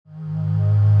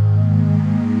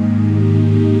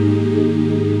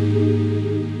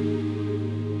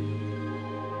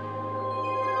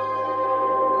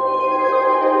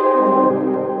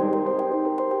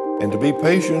be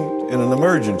patient in an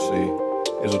emergency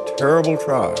is a terrible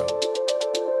trial.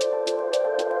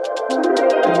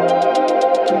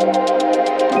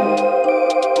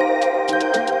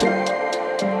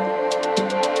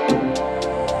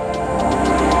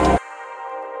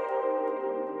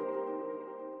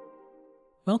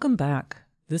 Welcome back.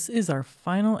 This is our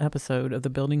final episode of the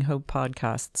Building Hope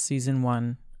podcast, Season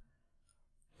 1.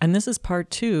 And this is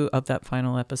part 2 of that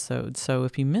final episode, so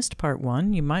if you missed part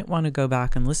 1, you might want to go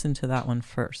back and listen to that one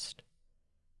first.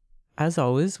 As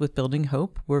always, with Building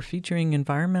Hope, we're featuring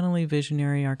environmentally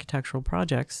visionary architectural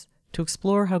projects to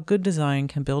explore how good design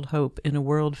can build hope in a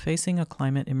world facing a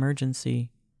climate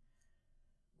emergency.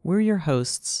 We're your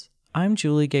hosts. I'm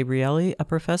Julie Gabrielli, a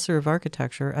professor of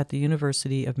architecture at the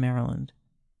University of Maryland.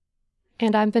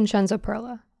 And I'm Vincenza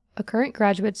Perla, a current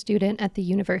graduate student at the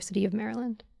University of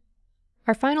Maryland.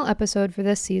 Our final episode for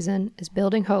this season is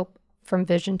Building Hope from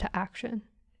Vision to Action.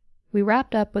 We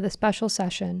wrapped up with a special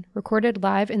session recorded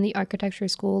live in the Architecture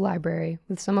School library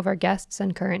with some of our guests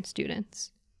and current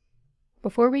students.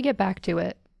 Before we get back to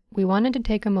it, we wanted to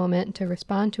take a moment to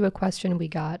respond to a question we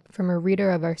got from a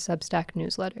reader of our Substack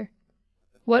newsletter.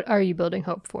 What are you building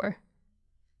hope for?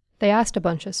 They asked a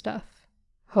bunch of stuff.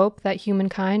 Hope that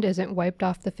humankind isn't wiped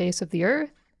off the face of the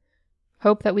earth?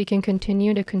 Hope that we can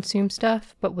continue to consume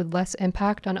stuff but with less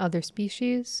impact on other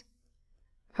species?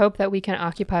 Hope that we can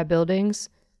occupy buildings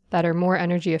that are more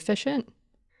energy efficient?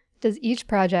 Does each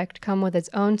project come with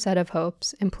its own set of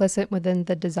hopes implicit within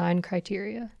the design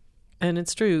criteria? And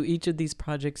it's true, each of these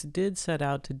projects did set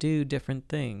out to do different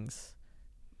things.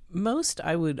 Most,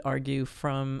 I would argue,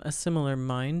 from a similar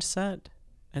mindset,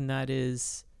 and that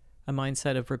is a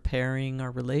mindset of repairing our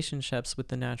relationships with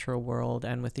the natural world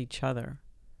and with each other.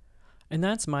 And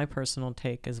that's my personal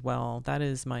take as well. That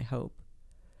is my hope.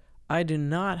 I do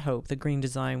not hope that green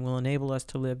design will enable us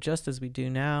to live just as we do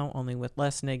now, only with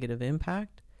less negative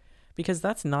impact, because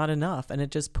that's not enough, and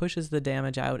it just pushes the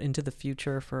damage out into the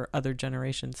future for other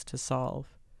generations to solve.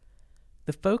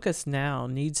 The focus now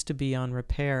needs to be on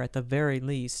repair at the very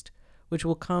least, which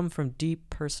will come from deep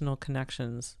personal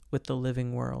connections with the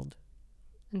living world.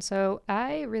 And so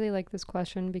I really like this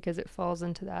question because it falls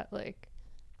into that,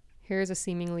 here's a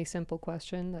seemingly simple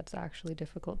question that's actually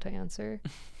difficult to answer.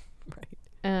 Right.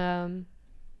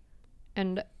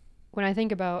 And when I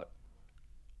think about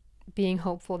being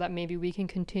hopeful that maybe we can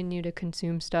continue to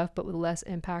consume stuff but with less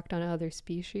impact on other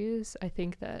species, I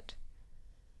think that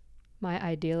my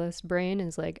idealist brain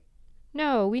is like,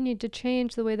 no, we need to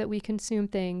change the way that we consume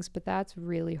things, but that's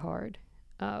really hard.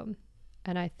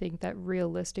 And I think that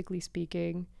realistically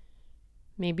speaking,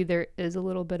 maybe there is a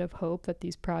little bit of hope that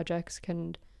these projects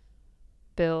can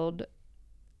build,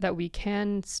 that we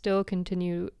can still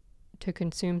continue to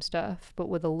consume stuff, but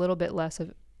with a little bit less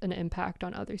of an impact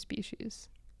on other species.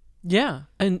 Yeah.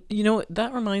 And,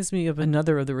 that reminds me of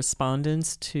another of the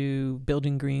respondents to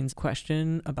Building Green's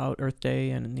question about Earth Day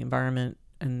and the environment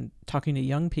and talking to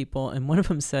young people. And one of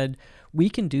them said, we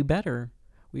can do better.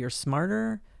 We are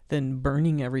smarter than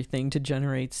burning everything to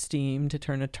generate steam to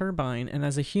turn a turbine. And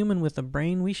as a human with a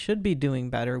brain, we should be doing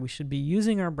better. We should be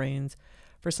using our brains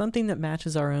for something that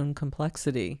matches our own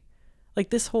complexity. Like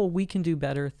this whole we can do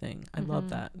better thing. I love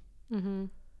that. Mm-hmm.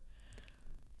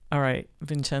 All right,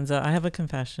 Vincenza, I have a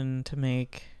confession to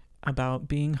make about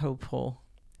being hopeful.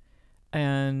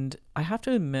 And I have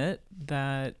to admit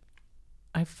that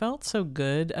I felt so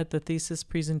good at the thesis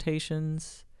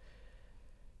presentations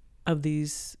of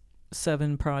these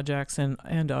 7 projects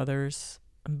and others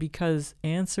because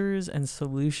answers and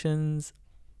solutions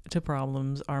to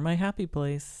problems are my happy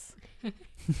place.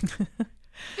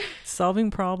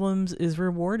 Solving problems is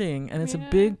rewarding, and it's a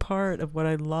big part of what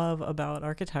I love about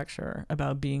architecture,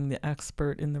 about being the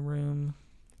expert in the room.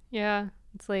 Yeah,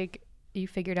 it's like you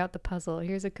figured out the puzzle.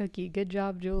 Here's a cookie. Good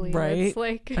job, Julie. Right? It's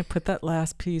like I put that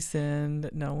last piece in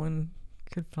that no one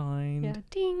could find. Yeah,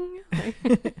 ding.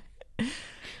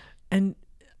 And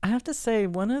I have to say,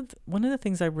 one of the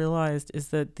things I realized is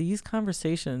that these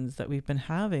conversations that we've been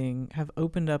having have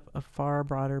opened up a far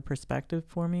broader perspective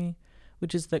for me,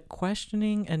 which is that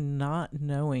questioning and not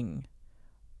knowing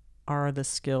are the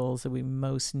skills that we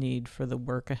most need for the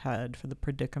work ahead, for the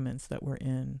predicaments that we're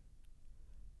in.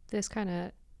 This kind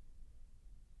of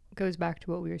goes back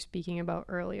to what we were speaking about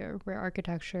earlier, where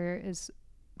architecture is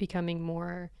becoming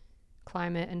more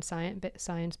climate and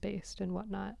science-based and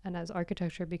whatnot. And as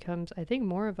architecture becomes, I think,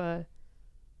 more of a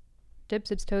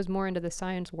dips its toes more into the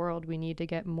science world, we need to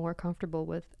get more comfortable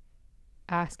with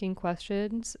asking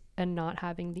questions and not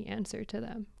having the answer to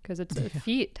them, because it's a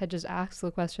feat to just ask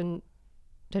the question,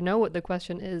 to know what the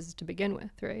question is to begin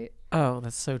with, right? Oh,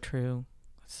 that's so true.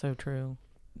 So true.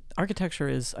 architecture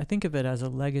is, I think of it as a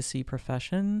legacy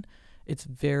profession. It's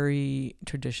very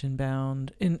tradition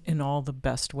bound in all the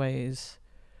best ways.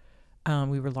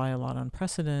 We rely a lot on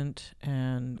precedent,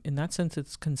 and in that sense,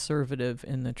 it's conservative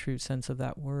in the true sense of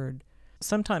that word.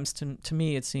 Sometimes, to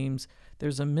me, it seems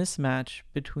there's a mismatch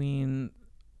between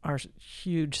our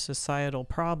huge societal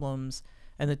problems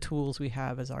and the tools we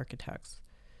have as architects,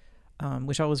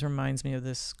 which always reminds me of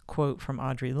this quote from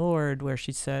Audre Lorde, where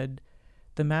she said,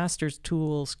 "The master's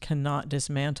tools cannot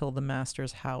dismantle the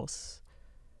master's house."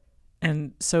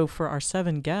 And so for our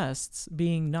 7 guests,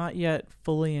 being not yet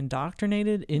fully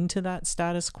indoctrinated into that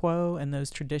status quo and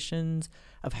those traditions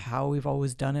of how we've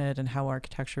always done it and how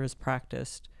architecture is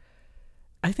practiced,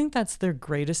 I think that's their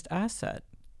greatest asset.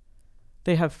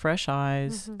 They have fresh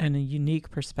eyes and a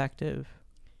unique perspective.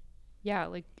 Yeah,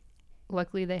 like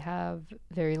luckily they have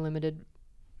very limited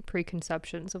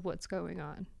preconceptions of what's going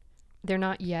on. They're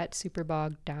not yet super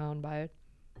bogged down by,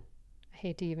 I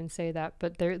hate to even say that,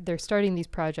 but they're starting these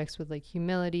projects with like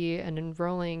humility and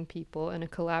enrolling people in a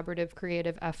collaborative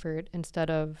creative effort instead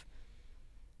of,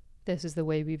 this is the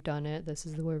way we've done it, this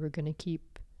is the way we're going to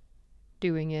keep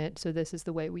doing it, so this is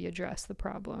the way we address the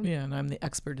problem. Yeah, and I'm the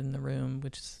expert in the room,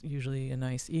 which is usually a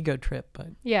nice ego trip, but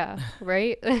yeah,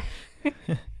 right.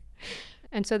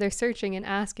 And so they're searching and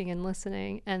asking and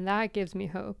listening, and that gives me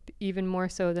hope even more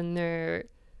so than their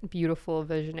beautiful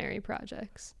visionary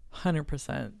projects.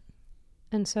 100%.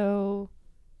 And so,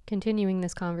 continuing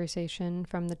this conversation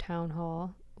from the town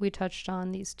hall, we touched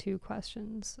on these 2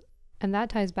 questions. And that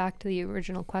ties back to the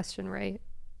original question, right?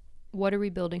 What are we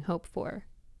building hope for?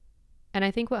 And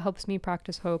I think what helps me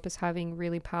practice hope is having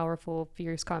really powerful,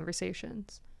 fierce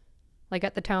conversations. Like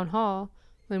at the town hall,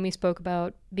 when we spoke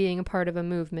about being a part of a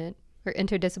movement or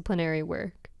interdisciplinary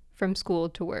work, from school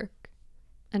to work.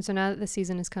 And so now that the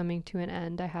season is coming to an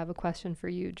end, I have a question for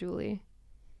you, Julie.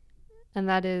 And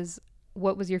that is,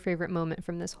 what was your favorite moment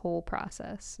from this whole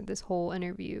process, this whole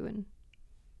interview? And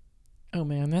oh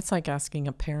man, that's like asking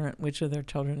a parent which of their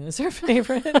children is their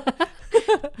favorite.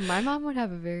 my mom would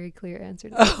have a very clear answer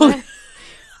to that.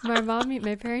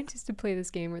 My parents used to play this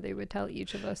game where they would tell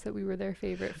each of us that we were their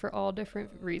favorite for all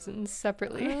different reasons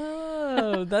separately.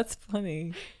 Oh, that's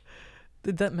funny.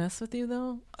 Did that mess with you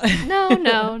though?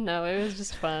 No. It was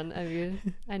just fun. I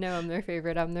mean, I know I'm their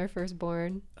favorite. I'm their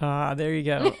firstborn. Ah, there you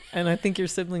go. And I think your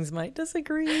siblings might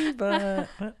disagree, but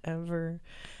whatever.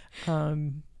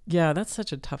 Yeah, that's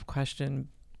such a tough question.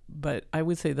 But I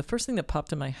would say the first thing that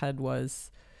popped in my head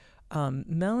was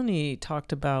Melanie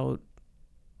talked about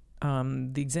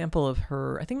the example of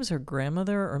her, I think it was her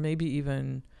grandmother or maybe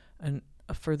even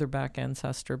a further back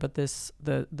ancestor, but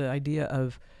the idea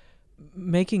of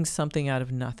making something out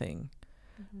of nothing.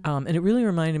 And it really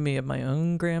reminded me of my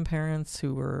own grandparents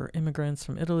who were immigrants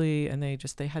from Italy, and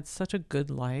they had such a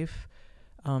good life,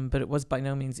 but it was by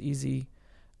no means easy.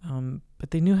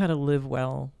 But they knew how to live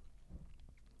well.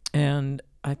 And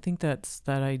I think that's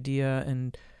that idea.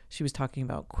 And she was talking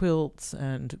about quilts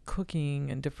and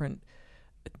cooking and different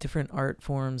art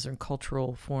forms and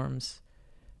cultural forms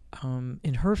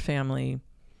in her family.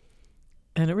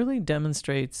 And it really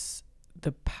demonstrates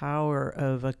the power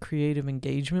of a creative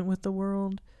engagement with the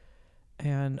world,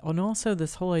 and also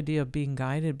this whole idea of being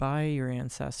guided by your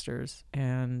ancestors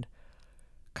and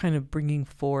kind of bringing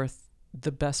forth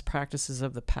the best practices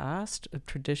of the past, of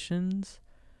traditions,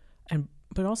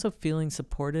 but also feeling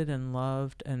supported and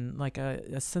loved and like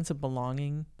a sense of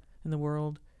belonging in the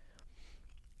world.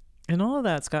 And all of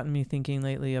that's gotten me thinking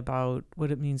lately about what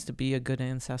it means to be a good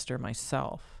ancestor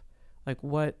myself. Like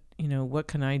what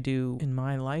can I do in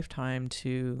my lifetime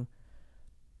to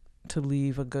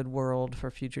leave a good world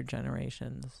for future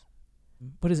generations?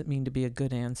 What does it mean to be a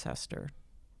good ancestor?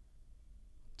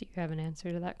 Do you have an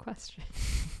answer to that question?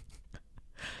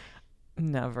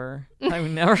 Never. I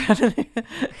would never have an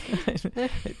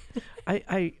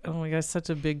oh my gosh,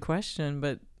 such a big question,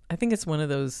 but I think it's one of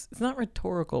those, it's not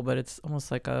rhetorical, but it's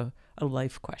almost like a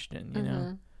life question, you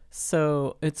know?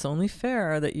 So it's only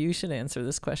fair that you should answer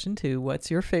this question too.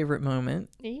 What's your favorite moment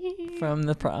from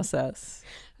the process?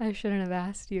 I shouldn't have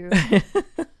asked you.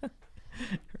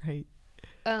 Right.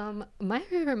 My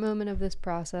favorite moment of this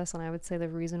process, and I would say the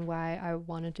reason why I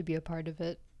wanted to be a part of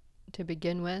it to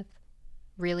begin with,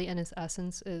 really in its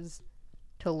essence, is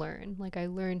to learn. Like, I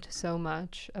learned so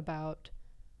much about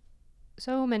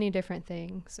so many different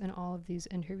things in all of these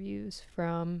interviews,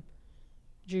 from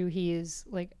Juhi's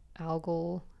like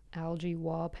algae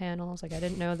wall panels. Like, I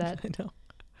didn't know that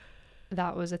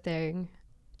that was a thing,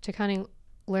 to kind of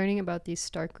learning about these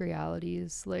stark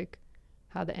realities, like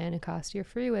how the Anacostia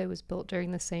Freeway was built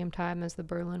during the same time as the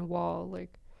Berlin Wall.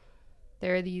 Like,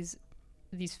 there are these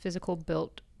physical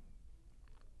built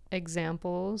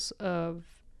examples of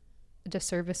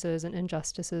disservices and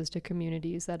injustices to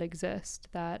communities that exist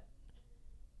that,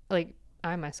 like,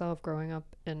 I myself, growing up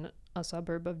in a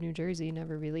suburb of New Jersey,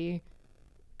 never really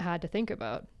had to think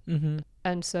about. Mm-hmm.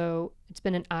 And so it's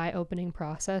been an eye-opening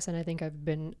process, and I think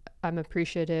I'm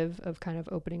appreciative of kind of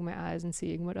opening my eyes and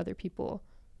seeing what other people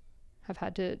have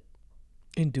had to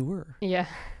endure. Yeah.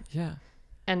 Yeah.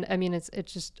 And I mean,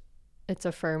 it's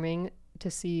affirming to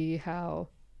see how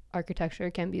architecture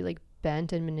can be like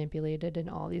bent and manipulated in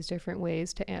all these different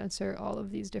ways to answer all of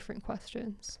these different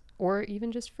questions, or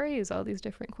even just phrase all these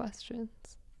different questions.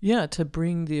 Yeah, to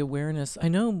bring the awareness. I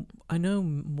know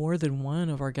more than one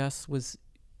of our guests was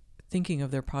thinking of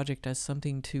their project as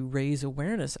something to raise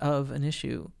awareness of an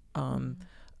issue, an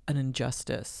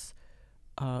injustice,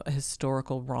 a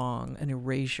historical wrong, an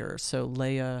erasure. So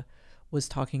Leia was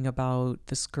talking about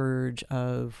the scourge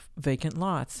of vacant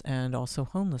lots and also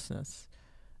homelessness,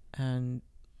 and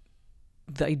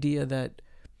the idea that,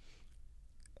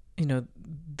 you know,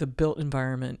 the built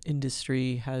environment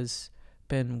industry has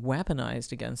been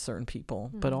weaponized against certain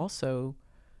people, but also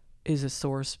is a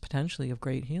source potentially of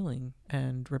great healing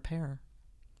and repair.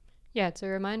 Yeah, it's a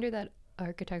reminder that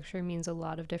architecture means a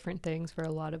lot of different things for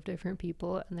a lot of different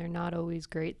people, and they're not always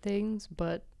great things,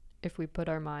 but if we put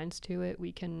our minds to it,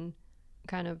 we can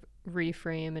kind of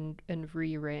reframe and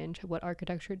rearrange what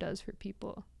architecture does for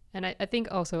people. And I think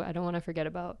also, I don't want to forget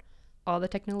about all the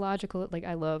technological, like,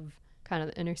 I love kind of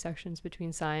the intersections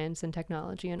between science and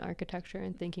technology and architecture,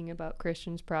 and thinking about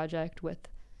Christian's project with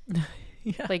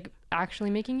like actually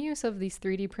making use of these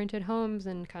 3D printed homes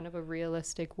in kind of a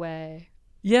realistic way.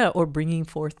 Yeah, or bringing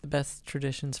forth the best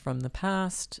traditions from the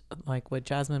past, like what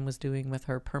Jasmine was doing with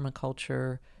her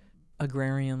permaculture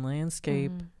agrarian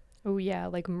landscape. Oh yeah,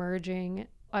 like merging.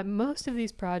 Most of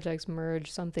these projects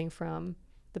merge something from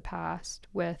the past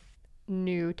with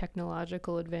new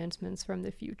technological advancements from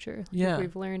the future. Yeah. If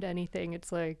we've learned anything,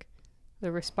 it's like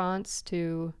the response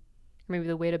to, maybe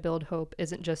the way to build hope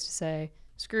isn't just to say,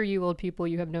 screw you old people,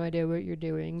 you have no idea what you're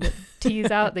doing, but tease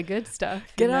out the good stuff.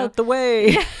 Get out the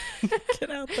way.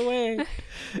 Get out the way.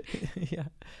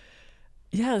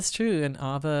 Yeah, it's true. And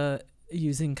Ava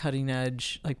using cutting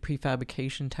edge like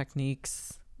prefabrication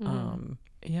techniques.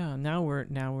 Now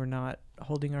we're not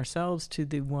holding ourselves to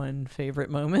the one favorite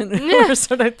moment. We're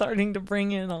sort of starting to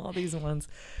bring in all these ones,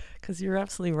 because you're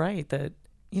absolutely right that,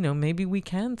 you know, maybe we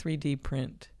can 3D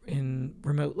print in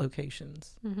remote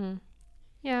locations.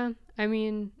 Yeah, I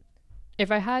mean,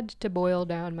 if I had to boil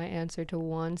down my answer to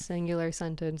one singular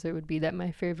sentence, it would be that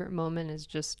my favorite moment is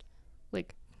just,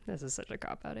 like, this is such a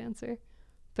cop-out answer,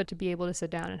 but to be able to sit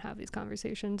down and have these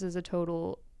conversations is a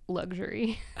total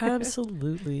luxury.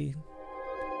 Absolutely.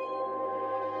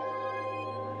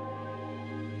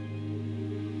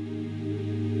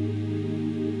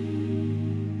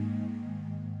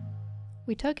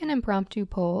 We took an impromptu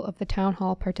poll of the town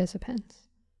hall participants.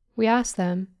 We asked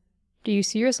them, do you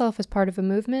see yourself as part of a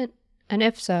movement? And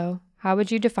if so, how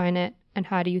would you define it, and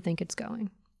how do you think it's going?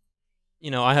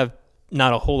 You know, I have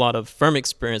not a whole lot of firm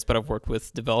experience, but I've worked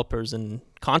with developers and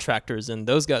contractors, and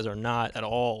those guys are not at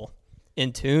all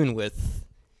in tune with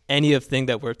any of thing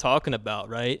that we're talking about,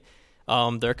 right?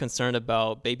 They're concerned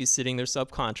about babysitting their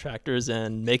subcontractors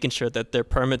and making sure that their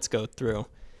permits go through,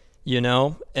 you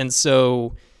know? And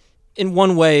so in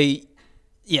one way,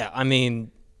 yeah, I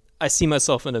mean, I see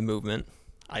myself in a movement,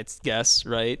 I guess,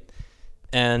 right?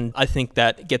 And I think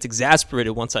that gets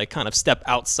exasperated once I kind of step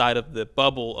outside of the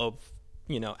bubble of,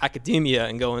 you know, academia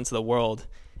and go into the world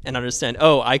and understand,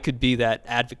 oh, I could be that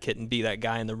advocate and be that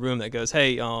guy in the room that goes,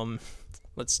 hey,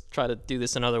 let's try to do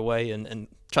this another way and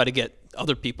try to get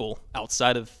other people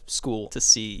outside of school to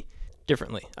see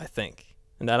differently, I think.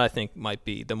 And that, I think, might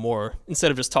be the more,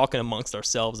 instead of just talking amongst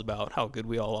ourselves about how good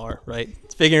we all are, right?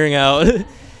 It's figuring out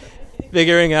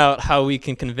how we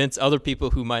can convince other people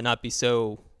who might not be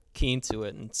so keen to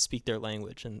it and speak their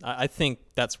language. And I think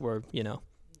that's where, you know,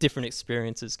 different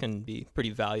experiences can be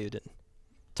pretty valued in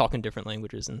talking different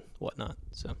languages and whatnot.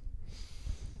 So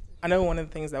I know one of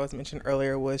the things that was mentioned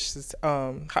earlier was just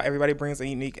how everybody brings a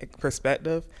unique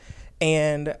perspective.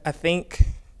 And I think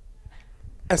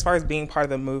as far as being part of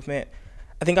the movement,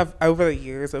 I think over the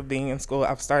years of being in school,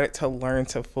 I've started to learn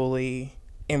to fully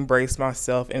embrace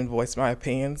myself and voice my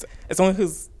opinions. As someone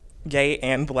who's gay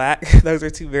and Black, those are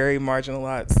two very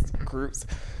marginalized groups.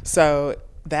 So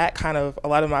that kind of, a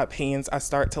lot of my opinions, I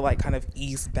start to like kind of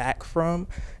ease back from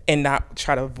and not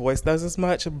try to voice those as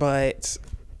much. But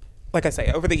like I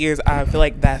say, over the years, I feel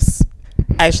like I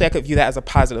could view that as a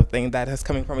positive thing that is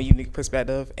coming from a unique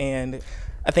perspective. And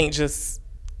I think just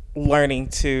learning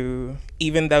to,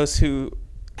 even those who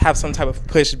have some type of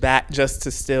pushback just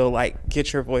to still like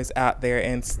get your voice out there,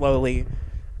 and slowly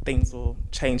things will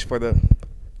change for the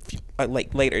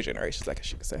like later generations, I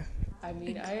guess you could say. I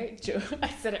mean, I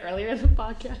said it earlier in the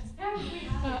podcast.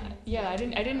 Yeah, I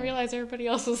didn't realize everybody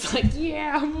else was like,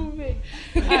 yeah, move it.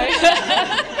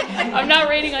 I'm not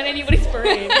raining on anybody's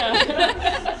parade.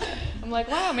 No. I'm like,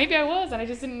 wow, maybe I was, and I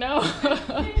just didn't know.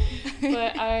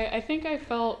 But I think I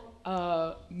felt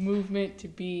movement to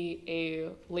be a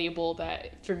label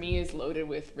that for me is loaded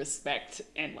with respect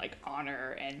and like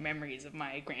honor and memories of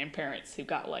my grandparents who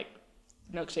got like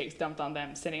milkshakes dumped on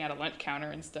them sitting at a lunch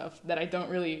counter and stuff, that I don't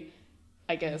really,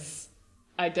 I guess,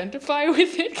 identify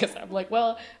with it, because I'm like,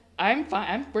 well, I'm fine.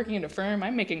 I'm working in a firm.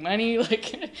 I'm making money.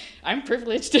 Like, I'm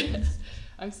privileged.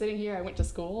 I'm sitting here. I went to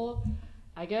school.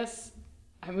 I guess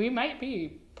we might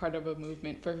be part of a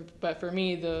movement, but for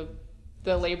me, the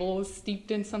label is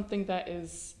steeped in something that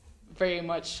is very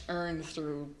much earned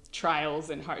through trials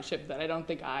and hardship that I don't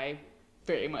think I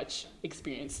very much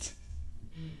experienced.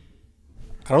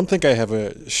 I don't think I have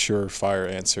a surefire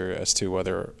answer as to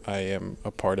whether I am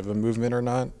a part of a movement or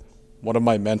not. One of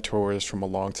my mentors from a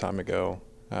long time ago,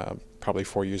 probably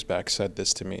 4 years back, said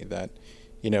this to me, that,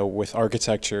 with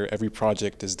architecture, every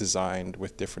project is designed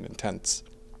with different intents.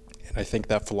 And I think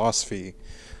that philosophy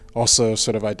also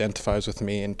sort of identifies with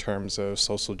me in terms of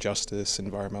social justice,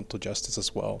 environmental justice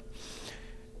as well.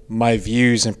 My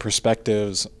views and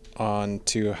perspectives on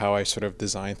to how I sort of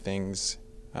design things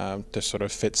to sort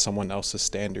of fit someone else's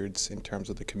standards in terms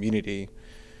of the community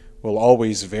will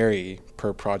always vary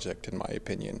per project, in my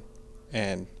opinion.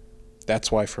 And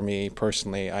that's why for me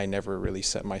personally, I never really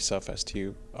set myself as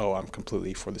to, I'm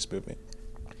completely for this movement.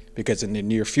 Because in the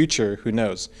near future, who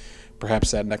knows,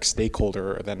 perhaps that next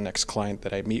stakeholder or that next client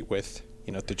that I meet with,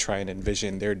 to try and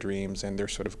envision their dreams and their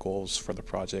sort of goals for the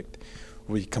project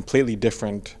will be completely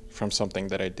different from something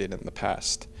that I did in the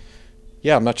past.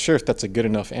 Yeah, I'm not sure if that's a good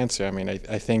enough answer. I mean,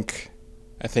 I think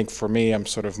for me, I'm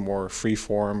sort of more free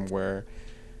form, where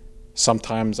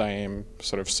sometimes I am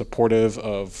sort of supportive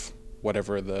of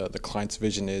whatever the client's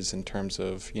vision is in terms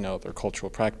of, their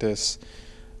cultural practice.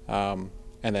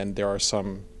 And then there are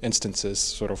some instances,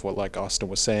 sort of what like Austin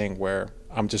was saying, where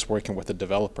I'm just working with a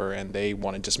developer and they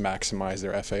want to just maximize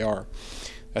their FAR.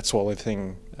 That's the only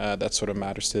thing that sort of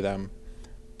matters to them.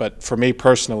 But for me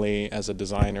personally, as a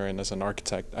designer and as an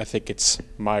architect, I think it's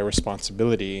my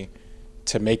responsibility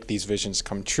to make these visions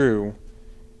come true.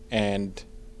 And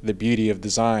the beauty of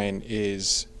design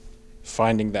is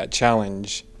finding that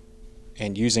challenge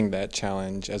and using that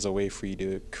challenge as a way for you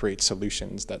to create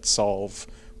solutions that solve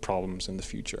problems in the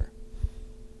future.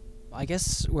 I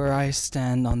guess where I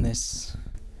stand on this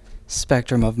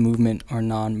spectrum of movement or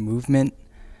non-movement,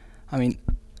 I mean,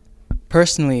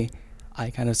 personally, I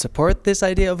kind of support this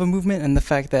idea of a movement and the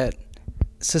fact that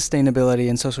sustainability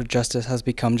and social justice has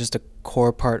become just a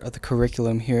core part of the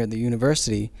curriculum here at the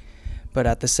university. But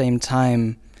at the same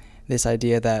time, this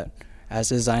idea that as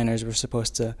designers we're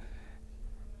supposed to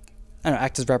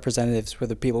act as representatives for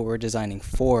the people we're designing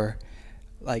for,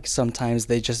 like sometimes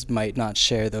they just might not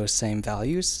share those same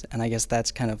values. And I guess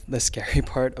that's kind of the scary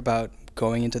part about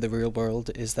going into the real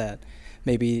world, is that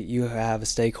maybe you have a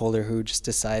stakeholder who just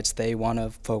decides they want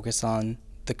to focus on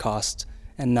the cost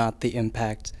and not the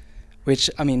impact, which,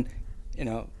 I mean,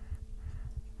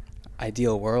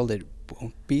 ideal world, it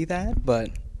won't be that, but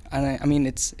I mean,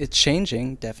 it's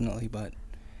changing, definitely, but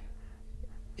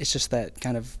it's just that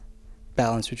kind of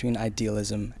balance between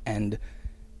idealism and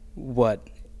what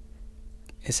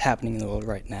is happening in the world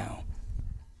right now.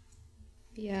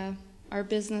 Yeah, our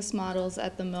business models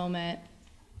at the moment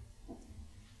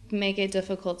make it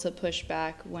difficult to push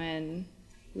back when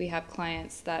we have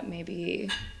clients that maybe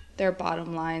their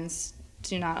bottom lines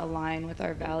do not align with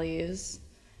our values.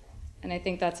 And I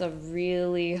think that's a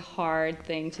really hard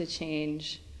thing to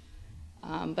change.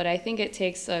 But I think it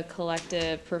takes a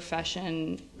collective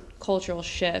profession, cultural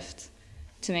shift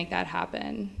to make that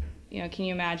happen. Can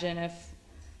you imagine if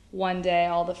one day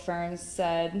all the firms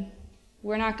said,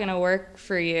 we're not going to work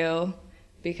for you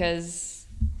because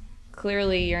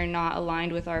clearly you're not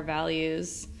aligned with our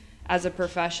values as a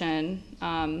profession.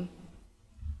 I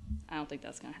don't think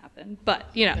that's going to happen,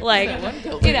 but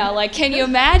can you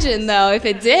imagine though if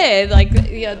it did?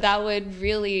 That would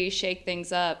really shake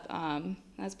things up.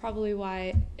 That's probably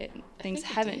why things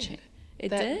haven't changed. It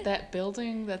did? That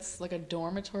building that's like a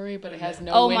dormitory, but it has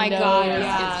no oh windows. My God,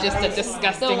 yeah. It's just a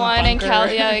disgusting the one bunker. in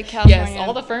California. Yes,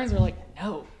 all the firms were like,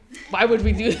 no. Why would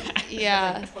we do that?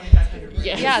 Yeah.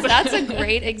 Yes. Yeah, that's a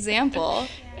great example.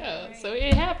 Yeah, so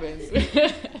it happens.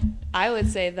 I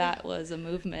would say that was a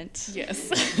movement.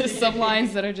 Yes. Some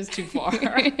lines that are just too far.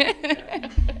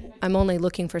 I'm only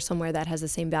looking for somewhere that has the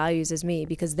same values as me,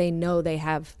 because they know they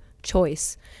have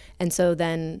choice. And so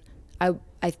then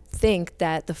I think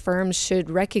that the firms should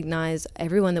recognize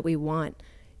everyone that we want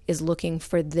is looking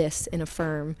for this in a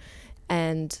firm.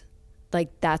 And like,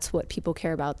 that's what people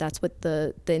care about. That's what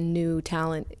the new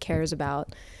talent cares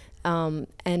about.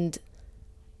 And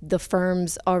the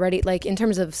firms already, like in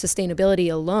terms of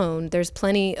sustainability alone, there's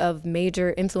plenty of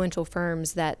major influential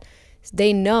firms that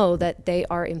they know that they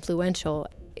are influential.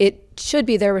 It should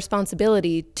be their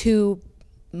responsibility to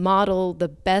model the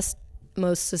best,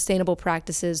 most sustainable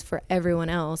practices for everyone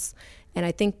else. And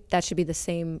I think that should be the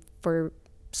same for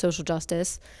social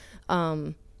justice.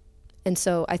 And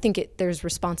so I think there's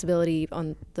responsibility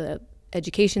on the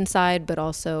education side, but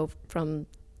also from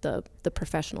the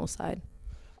professional side.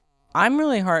 I'm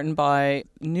really heartened by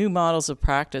new models of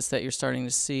practice that you're starting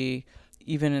to see,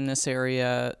 even in this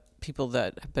area, people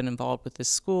that have been involved with this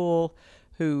school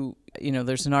who,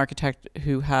 there's an architect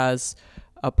who has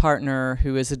a partner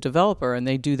who is a developer, and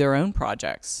they do their own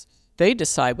projects. They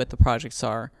decide what the projects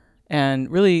are. And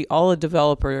really all a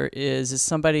developer is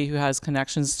somebody who has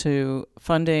connections to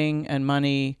funding and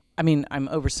money. I mean, I'm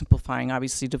oversimplifying.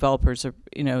 Obviously, developers are,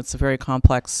 it's a very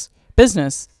complex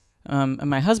business. And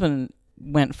my husband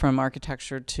went from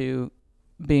architecture to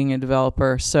being a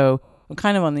developer. So I'm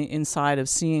kind of on the inside of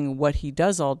seeing what he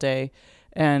does all day.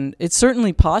 And it's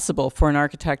certainly possible for an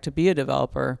architect to be a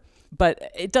developer,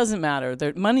 but it doesn't matter.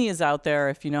 The money is out there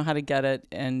if you know how to get it,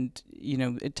 and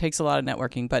it takes a lot of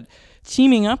networking. But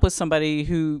teaming up with somebody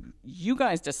who you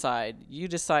decide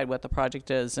what the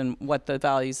project is and what the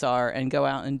values are, and go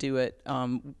out and do it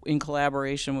in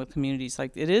collaboration with communities.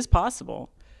 Like, it is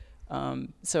possible.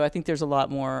 So I think there's a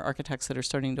lot more architects that are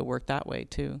starting to work that way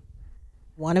too.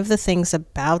 One of the things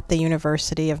about the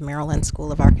University of Maryland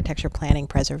School of Architecture, Planning,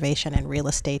 Preservation, and Real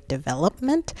Estate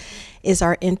Development is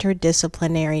our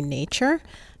interdisciplinary nature.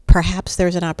 Perhaps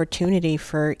there's an opportunity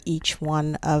for each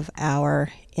one of our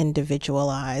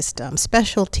individualized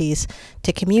specialties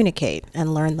to communicate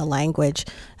and learn the language,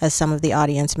 as some of the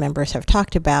audience members have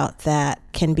talked about, that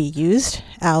can be used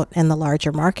out in the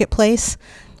larger marketplace.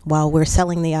 While we're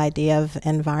selling the idea of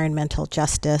environmental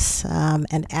justice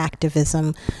and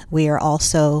activism, we are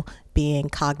also being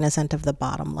cognizant of the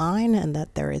bottom line, and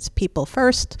that there is people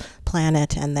first,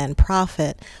 planet, and then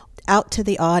profit. Out to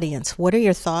the audience, what are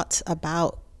your thoughts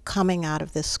about coming out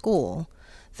of this school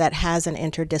that has an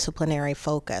interdisciplinary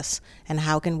focus, and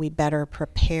how can we better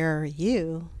prepare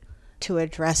you to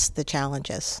address the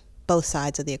challenges, both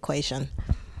sides of the equation?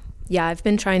 Yeah, I've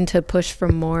been trying to push for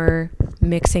more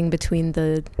mixing between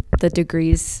the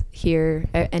degrees here,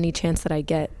 any chance that I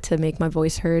get to make my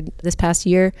voice heard this past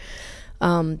year.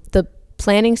 The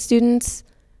planning students,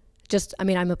 I'm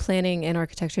a planning and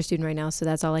architecture student right now, so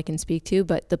that's all I can speak to,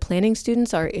 but the planning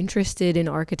students are interested in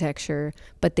architecture,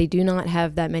 but they do not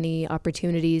have that many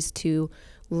opportunities to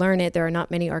learn it. There are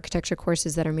not many architecture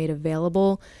courses that are made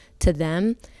available to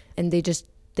them, and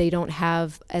they don't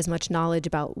have as much knowledge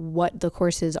about what the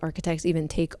courses architects even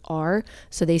take are.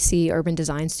 So they see Urban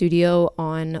Design Studio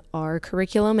on our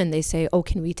curriculum and they say, oh,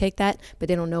 can we take that? But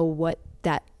they don't know what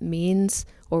that means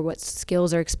or what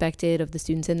skills are expected of the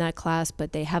students in that class,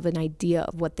 but they have an idea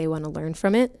of what they want to learn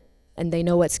from it. And they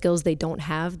know what skills they don't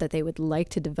have that they would like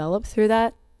to develop through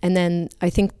that. And then I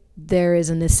think there is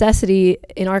a necessity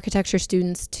in architecture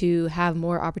students to have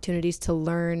more opportunities to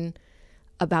learn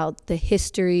about the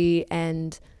history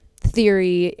and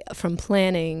theory from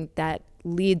planning that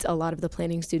leads a lot of the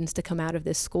planning students to come out of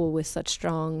this school with such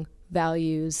strong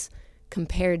values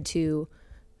compared to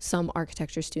some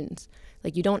architecture students.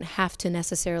 Like, you don't have to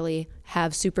necessarily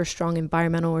have super strong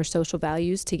environmental or social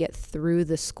values to get through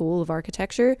the School of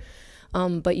Architecture,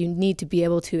 but you need to be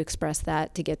able to express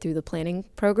that to get through the planning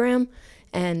program.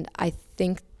 And I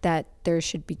think that there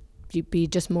should be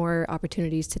just more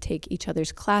opportunities to take each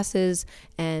other's classes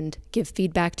and give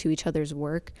feedback to each other's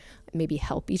work, maybe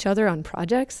help each other on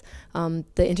projects. The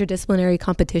interdisciplinary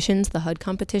competitions, the HUD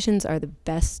competitions, are the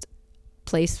best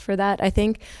place for that, I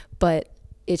think, but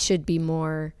it should be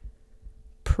more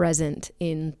present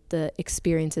in the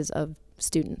experiences of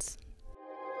students.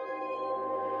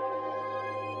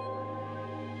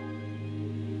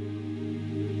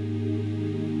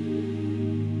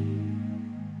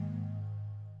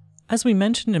 As we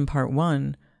mentioned in part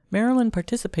 1, Maryland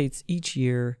participates each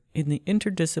year in the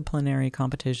interdisciplinary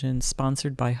competition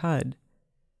sponsored by HUD.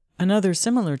 Another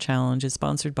similar challenge is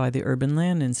sponsored by the Urban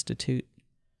Land Institute,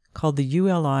 called the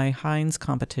ULI Hines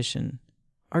Competition.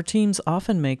 Our teams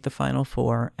often make the Final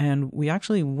Four, and we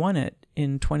actually won it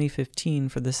in 2015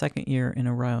 for the second year in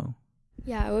a row.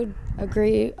 Yeah, I would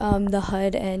agree. The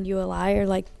HUD and ULI are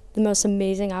like the most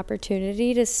amazing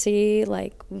opportunity to see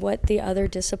like what the other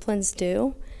disciplines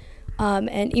do.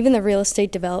 And even the real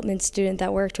estate development student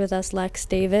that worked with us, Lex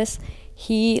Davis,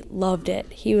 he loved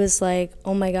it. He was like,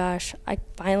 oh my gosh, I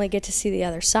finally get to see the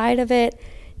other side of it.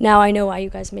 Now I know why you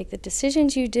guys make the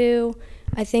decisions you do.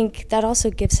 I think that also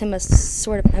gives him a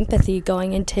sort of empathy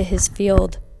going into his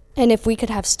field. And if we could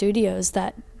have studios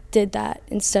that did that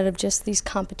instead of just these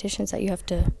competitions that you have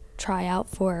to try out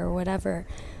for or whatever,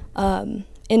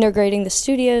 integrating the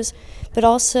studios, but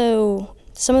also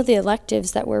some of the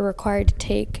electives that we're required to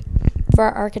take for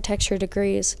our architecture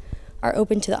degrees are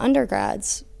open to the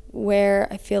undergrads, where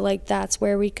I feel like that's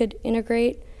where we could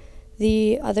integrate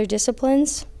the other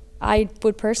disciplines. I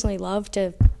would personally love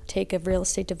to take a real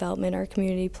estate development or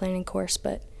community planning course,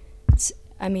 but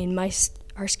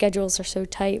our schedules are so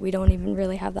tight, we don't even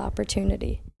really have the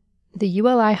opportunity. The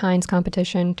ULI Hines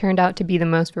competition turned out to be the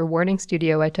most rewarding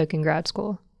studio I took in grad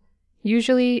school.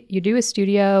 Usually, you do a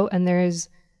studio and there's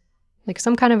like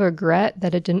some kind of regret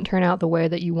that it didn't turn out the way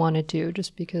that you wanted to,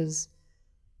 just because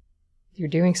you're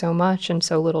doing so much in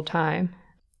so little time.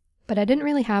 But I didn't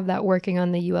really have that working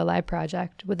on the ULI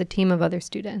project with a team of other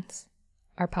students.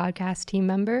 Our podcast team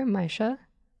member, Maisha,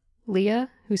 Leah,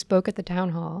 who spoke at the town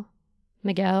hall,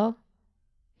 Miguel,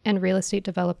 and real estate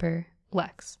developer,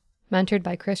 Lex, mentored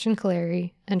by Christian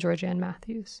Caleri and Georgianne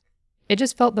Matthews. It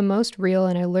just felt the most real,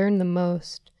 and I learned the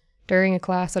most during a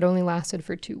class that only lasted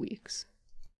for 2 weeks.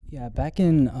 Yeah, back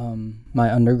in my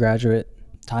undergraduate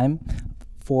time,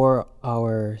 for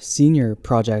our senior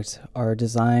project, our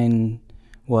design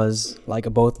was like a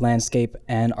both landscape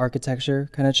and architecture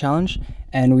kind of challenge,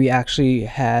 and we actually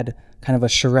had kind of a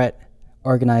charrette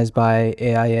organized by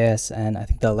AIAS and I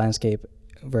think the landscape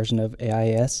version of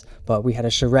AIAS, but we had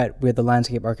a charrette with the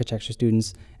landscape architecture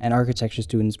students and architecture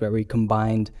students where we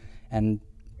combined and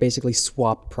basically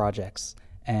swapped projects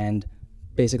and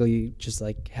basically just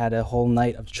like had a whole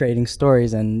night of trading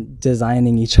stories and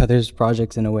designing each other's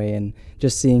projects in a way, and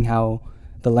just seeing how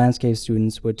the landscape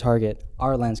students would target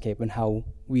our landscape and how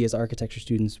we as architecture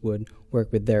students would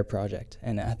work with their project.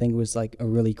 And I think it was like a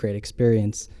really great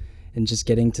experience, and just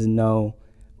getting to know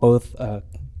both a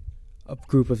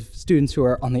group of students who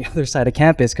are on the other side of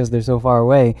campus because they're so far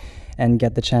away, and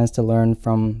get the chance to learn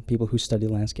from people who study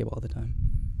landscape all the time.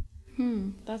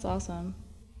 That's awesome.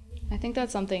 I think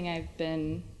that's something I've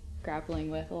been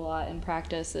grappling with a lot in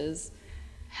practice, is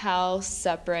how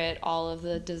separate all of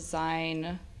the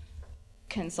design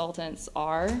consultants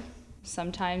are.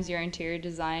 Sometimes your interior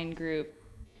design group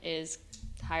is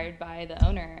hired by the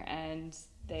owner and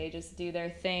they just do their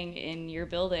thing in your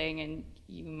building, and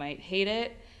you might hate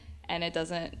it, and it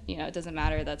doesn't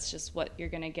matter. That's just what you're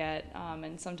gonna get,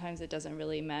 and sometimes it doesn't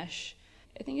really mesh.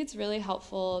 I think it's really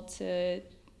helpful to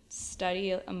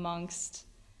study amongst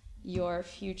your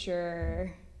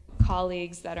future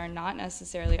colleagues that are not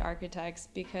necessarily architects,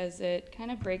 because it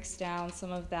kind of breaks down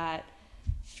some of that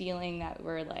feeling that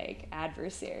we're like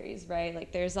adversaries, right?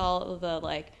 Like there's all the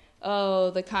like, oh,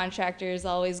 the contractor is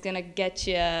always gonna get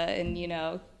you, and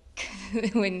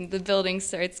when the building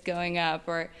starts going up,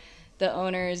 or the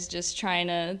owner is just trying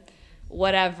to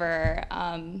whatever.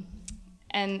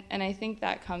 And I think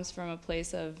that comes from a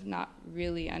place of not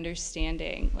really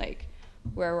understanding like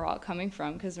where we're all coming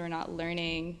from, because we're not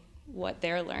learning what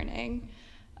they're learning.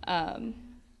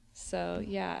 So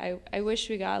yeah, I wish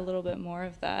we got a little bit more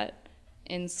of that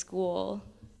in school.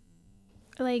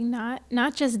 Like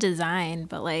not just design,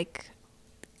 but like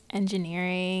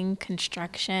engineering,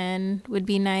 construction would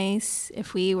be nice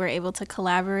if we were able to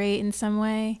collaborate in some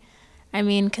way. I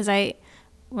mean, because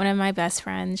one of my best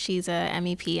friends, she's a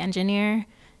MEP engineer,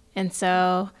 and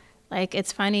so like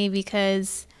it's funny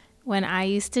because when I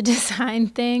used to design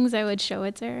things, I would show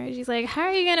it to her. She's like, how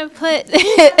are you going to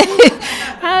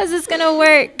how is this going to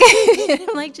work?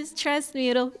 I'm like, just trust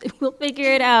me, we'll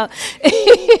figure it out.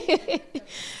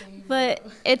 But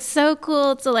it's so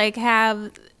cool to like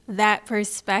have that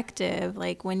perspective,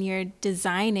 like when you're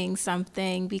designing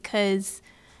something, because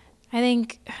I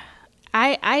think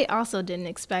I also didn't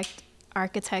expect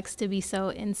architects to be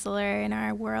so insular in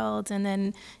our world, and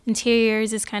then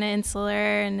interiors is kind of insular,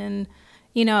 and then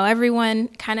everyone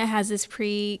kind of has this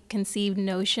preconceived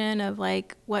notion of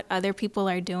like what other people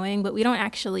are doing, but we don't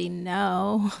actually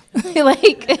know.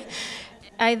 Like,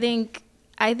 I think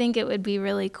it would be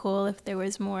really cool if there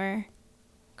was more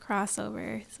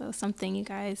crossover. So something you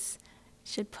guys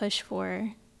should push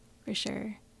for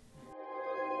sure.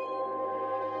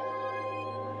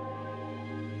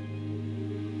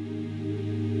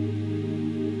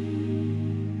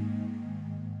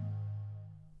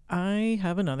 I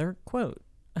have another quote.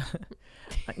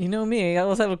 You know me, I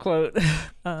always have a quote.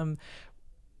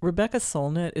 Rebecca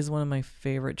Solnit is one of my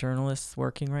favorite journalists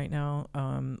working right now.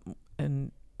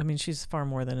 And I mean, she's far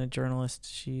more than a journalist.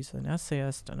 She's an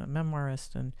essayist and a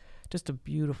memoirist and just a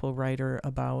beautiful writer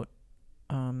about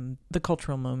the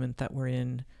cultural moment that we're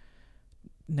in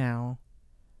now.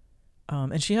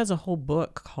 And she has a whole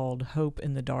book called Hope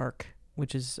in the Dark,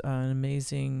 which is an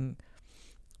amazing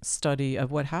study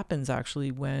of what happens actually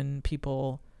when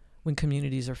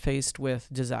communities are faced with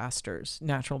disasters,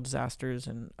 natural disasters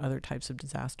and other types of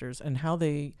disasters, and how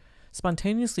they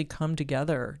spontaneously come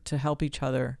together to help each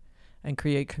other and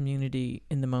create community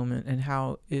in the moment, and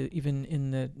how even in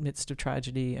the midst of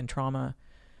tragedy and trauma,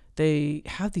 they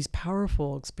have these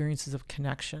powerful experiences of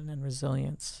connection and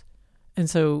resilience. And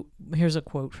so here's a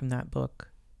quote from that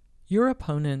book. Your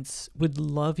opponents would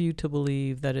love you to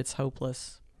believe that it's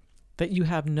hopeless, that you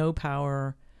have no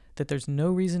power, that there's no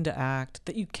reason to act,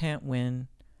 that you can't win.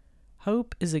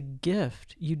 Hope is a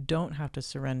gift you don't have to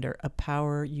surrender, a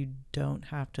power you don't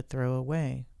have to throw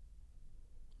away.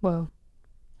 Whoa.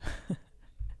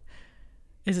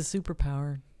 It's a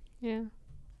superpower. Yeah.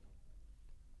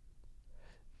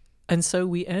 And so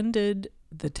we ended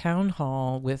the town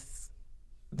hall with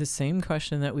the same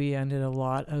question that we ended a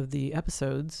lot of the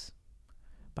episodes,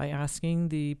 by asking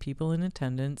the people in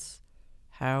attendance,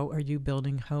 how are you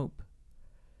building hope?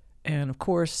 And of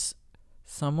course,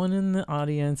 someone in the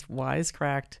audience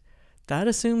wisecracked, that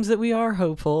assumes that we are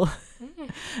hopeful.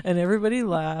 And everybody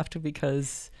laughed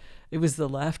because it was the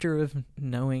laughter of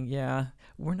knowing, yeah,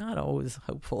 we're not always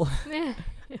hopeful.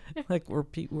 Like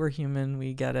we're human,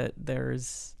 we get it.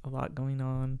 There's a lot going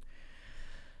on.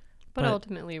 But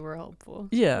ultimately we're hopeful.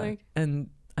 Yeah. And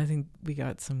I think we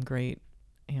got some great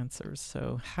answers.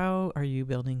 So how are you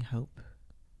building hope?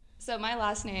 So my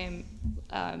last name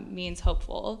means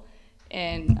hopeful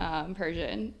in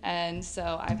Persian, and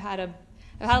so I've had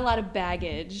a lot of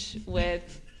baggage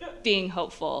with being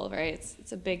hopeful, right?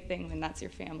 It's a big thing when that's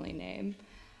your family name.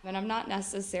 And I'm not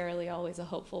necessarily always a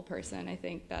hopeful person. I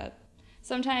think that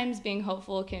sometimes being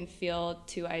hopeful can feel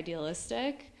too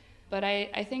idealistic, but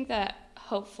I think that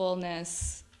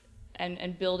hopefulness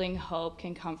and building hope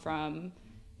can come from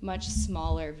much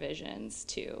smaller visions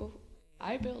too.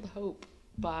 I build hope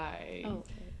by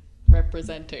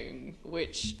representing,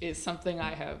 which is something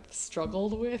I have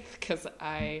struggled with because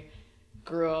I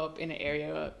grew up in an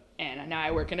area and now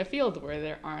I work in a field where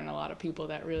there aren't a lot of people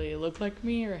that really look like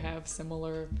me or have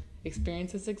similar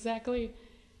experiences exactly.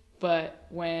 But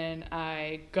when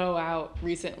I go out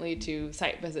recently to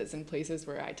site visits in places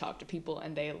where I talk to people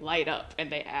and they light up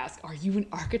and they ask, are you an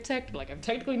architect? Like, I'm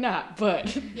technically not,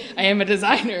 but I am a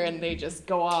designer, and they just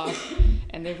go off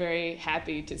and they're very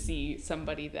happy to see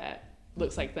somebody that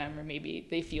looks like them or maybe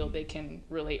they feel they can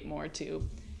relate more to.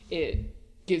 It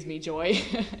gives me joy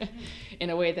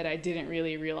in a way that I didn't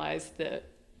really realize the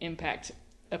impact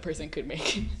a person could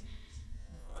make.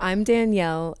 I'm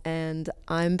Danielle, and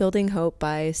I'm building hope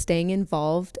by staying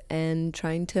involved and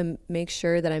trying to make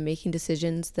sure that I'm making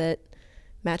decisions that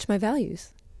match my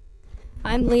values.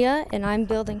 I'm Leah, and I'm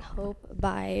building hope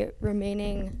by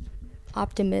remaining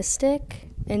optimistic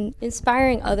and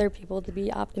inspiring other people to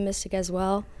be optimistic as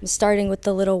well, starting with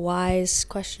the little whys,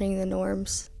 questioning the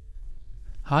norms.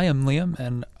 Hi, I'm Liam,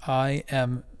 and I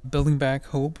am building back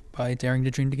hope by daring to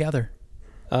dream together.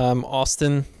 I'm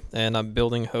Austin, and I'm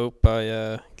building hope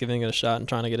by giving it a shot and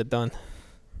trying to get it done.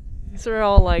 These are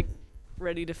all like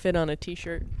ready to fit on a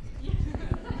t-shirt.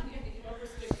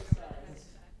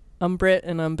 I'm Britt,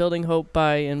 and I'm building hope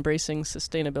by embracing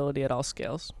sustainability at all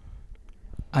scales.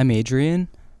 I'm Adrian,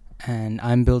 and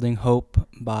I'm building hope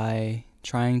by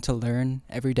trying to learn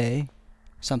every day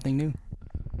something new.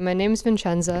 My name's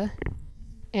Vincenza,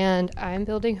 and I'm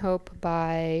building hope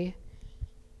by...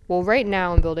 Well, right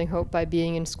now I'm building hope by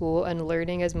being in school and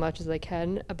learning as much as I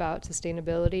can about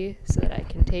sustainability so that I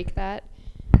can take that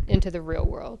into the real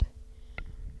world.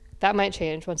 That might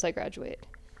change once I graduate.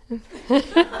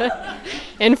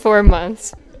 In 4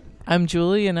 months. I'm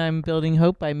Julie, and I'm building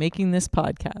hope by making this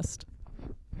podcast.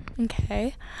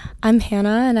 Okay. I'm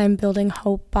Hannah, and I'm building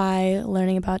hope by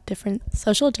learning about different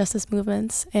social justice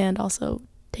movements and also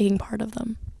taking part of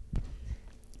them.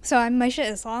 So I'm Maisha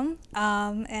Islam,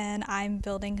 and I'm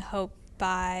building hope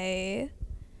by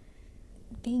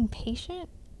being patient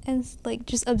and like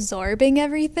just absorbing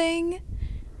everything.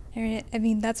 I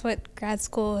mean, that's what grad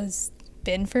school has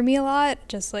been for me a lot,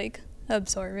 just like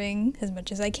absorbing as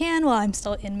much as I can while I'm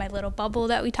still in my little bubble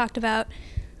that we talked about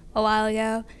a while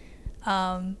ago.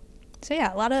 So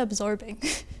yeah, a lot of absorbing.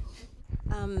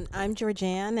 I'm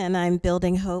Georgianne, and I'm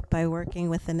building hope by working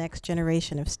with the next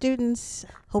generation of students,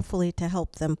 hopefully to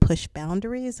help them push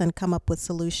boundaries and come up with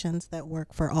solutions that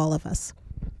work for all of us.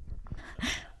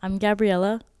 I'm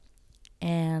Gabriella.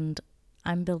 and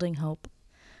I'm building hope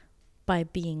by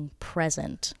being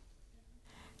present.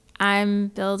 I'm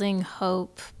building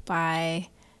hope by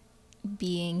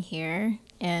being here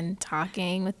and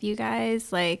talking with you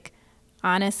guys. Like,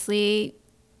 honestly,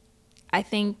 I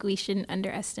think we shouldn't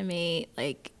underestimate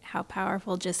like how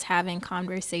powerful just having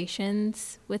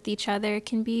conversations with each other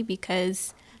can be,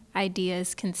 because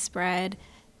ideas can spread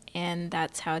and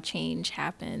that's how change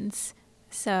happens.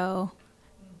 So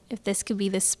if this could be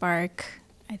the spark,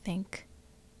 I think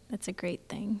that's a great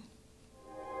thing.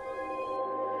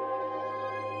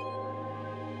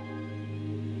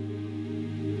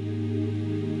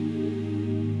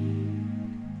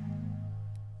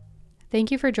 Thank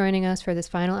you for joining us for this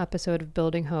final episode of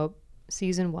Building Hope,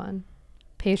 Season 1,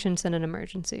 Patience in an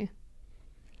Emergency.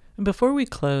 And before we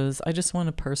close, I just want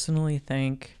to personally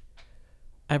thank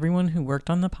everyone who worked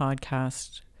on the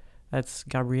podcast. That's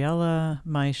Gabriella,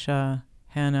 Maisha,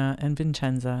 Hannah, and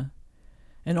Vincenza,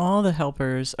 and all the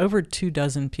helpers, over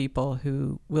 24 people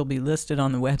who will be listed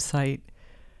on the website.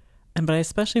 But I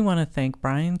especially want to thank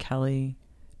Brian Kelly,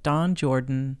 Don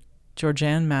Jordan,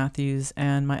 Georgianne Matthews,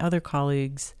 and my other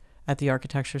colleagues at the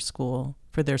architecture school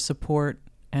for their support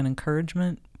and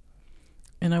encouragement.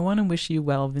 And I want to wish you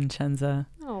well, Vincenza,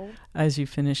 as you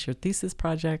finish your thesis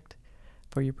project,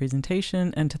 for your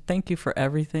presentation, and to thank you for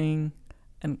everything.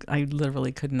 And I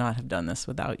literally could not have done this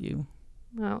without you.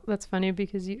 Well, that's funny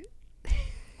because you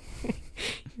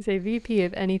say VP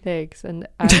of any thanks, and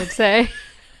I would say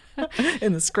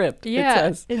in the script. Yeah,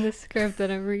 it says. In the script that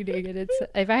I'm reading, and it's,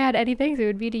 if I had any thanks, it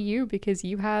would be to you, because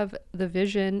you have the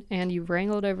vision and you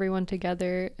wrangled everyone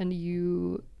together, and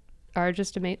you are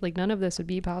just amazing. Like, none of this would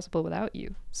be possible without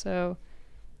you. So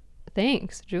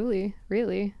thanks, Julie.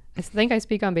 Really, I think I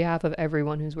speak on behalf of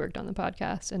everyone who's worked on the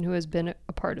podcast and who has been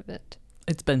a part of it.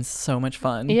 It's been so much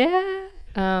fun. Yeah.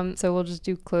 So we'll just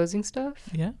do closing stuff.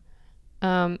 Yeah.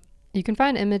 You can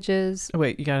find images. Oh,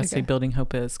 wait, you gotta say Building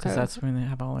Hope is, because that's when they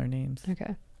have all our names.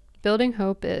 Okay. Building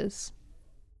Hope is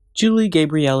Julie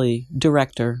Gabrielli,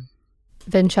 director.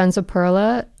 Vincenza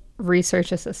Perla,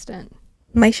 research assistant.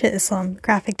 Maisha Islam,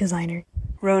 graphic designer.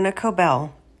 Rona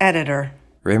Cobell, editor.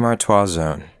 Ray Martois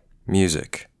Zone,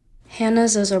 music. Hannah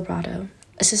Zozobrado,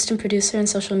 assistant producer and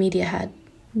social media head.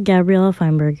 Gabriella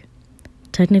Feinberg,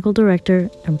 technical director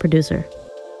and producer.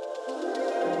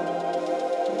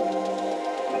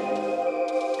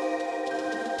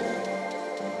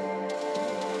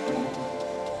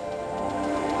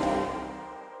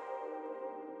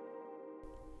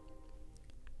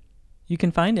 You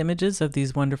can find images of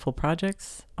these wonderful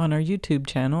projects on our YouTube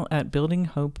channel at Building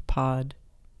Hope Pod.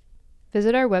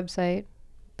 Visit our website,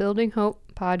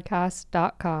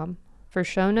 buildinghopepodcast.com, for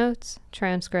show notes,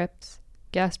 transcripts,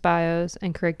 guest bios,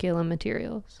 and curriculum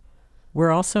materials.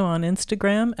 We're also on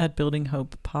Instagram at Building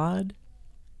Hope Pod.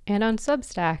 And on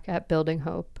Substack at Building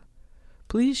Hope.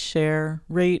 Please share,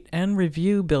 rate, and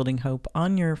review Building Hope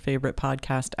on your favorite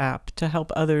podcast app to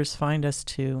help others find us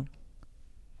too.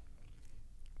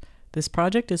 This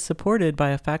project is supported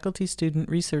by a Faculty Student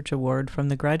Research Award from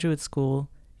the Graduate School,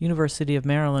 University of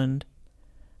Maryland,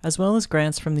 as well as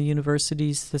grants from the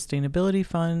university's Sustainability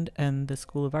Fund and the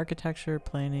School of Architecture,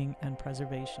 Planning, and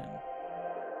Preservation.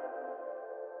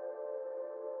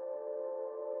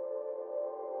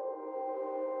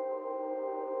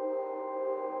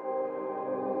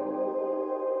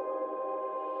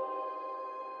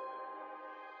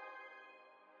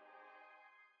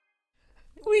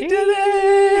 We did it!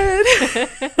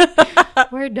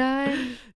 We're done.